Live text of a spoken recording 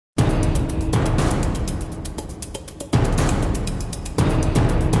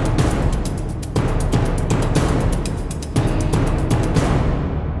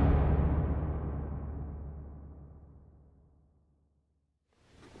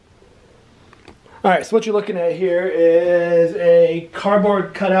Alright, so what you're looking at here is a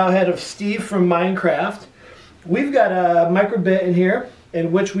cardboard cutout head of Steve from Minecraft. We've got a microbit in here,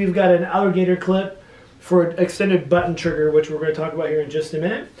 in which we've got an alligator clip for an extended button trigger, which we're going to talk about here in just a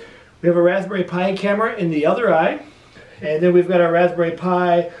minute. We have a Raspberry Pi camera in the other eye, and then we've got our Raspberry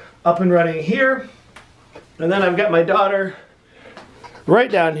Pi up and running here. And then I've got my daughter right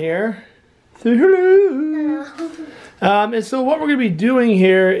down here. Say hello. And so what we're going to be doing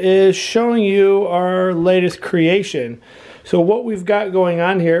here is showing you our latest creation. So what we've got going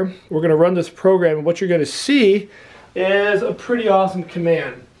on here, we're going to run this program, and what you're going to see is a pretty awesome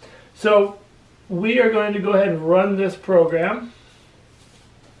command. So we are going to go ahead and run this program.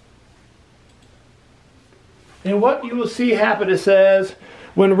 And what you will see happen, it says,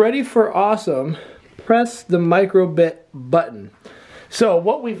 when ready for awesome, press the microbit button. So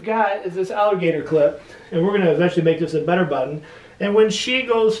what we've got is this alligator clip, and we're going to eventually make this a better button. And when she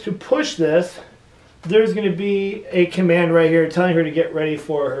goes to push this, there's going to be a command right here telling her to get ready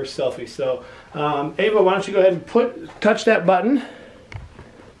for her selfie. So Ava, why don't you go ahead and touch that button.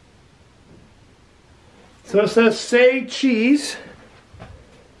 So it says say cheese,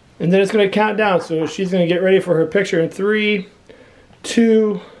 and then it's going to count down. So she's going to get ready for her picture in 3,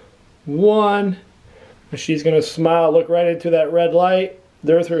 2, 1. And she's going to smile, look right into that red light.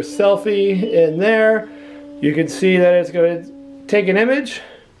 There's her selfie in there. You can see that it's going to take an image.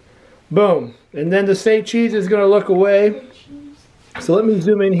 Boom. And then the say cheese is going to look away. So let me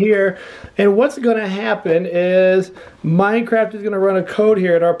zoom in here. And what's going to happen is Minecraft is going to run a code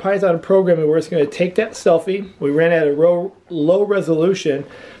here in our Python programming where it's going to take that selfie. We ran at a low resolution.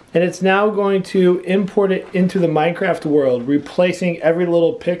 And it's now going to import it into the Minecraft world, replacing every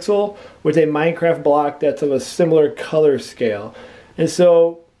little pixel with a Minecraft block that's of a similar color scale. And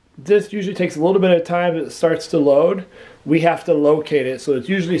so this usually takes a little bit of time as it starts to load. We have to locate it. So it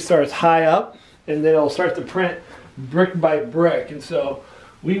usually starts high up, and then it'll start to print brick by brick. And so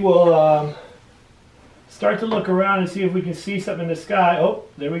we will start to look around and see if we can see something in the sky. Oh,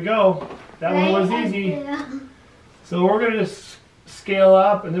 there we go. That one was easy. So we're going to scale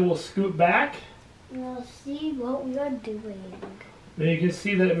up, and then we'll scoot back. We'll see what we are doing. Then you can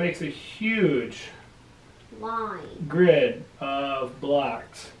see that it makes a huge line grid of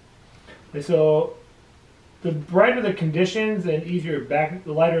blocks. And so the brighter the conditions and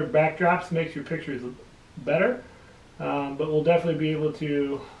the lighter backdrops makes your pictures better. But we'll definitely be able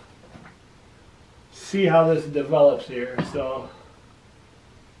to see how this develops here. So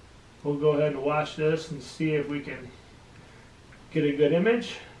we'll go ahead and watch this and see if we can get a good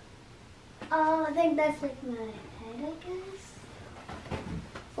image. Oh, I think that's like my head, I guess.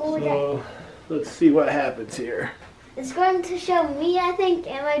 Oh, so let's see what happens here. It's going to show me, I think,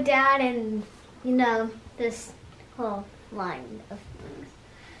 and my dad, and you know, this whole line of things.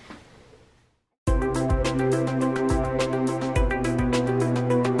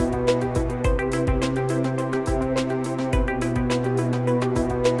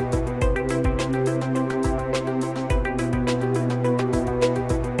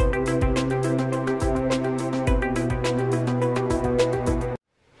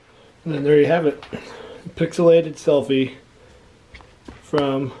 And there you have it, pixelated selfie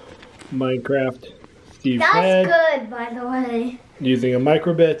from Minecraft Steve's head. That's good, by the way. Using a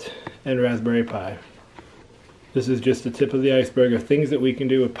microbit and Raspberry Pi. This is just the tip of the iceberg of things that we can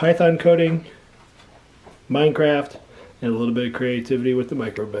do with Python coding, Minecraft, and a little bit of creativity with the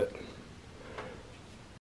microbit.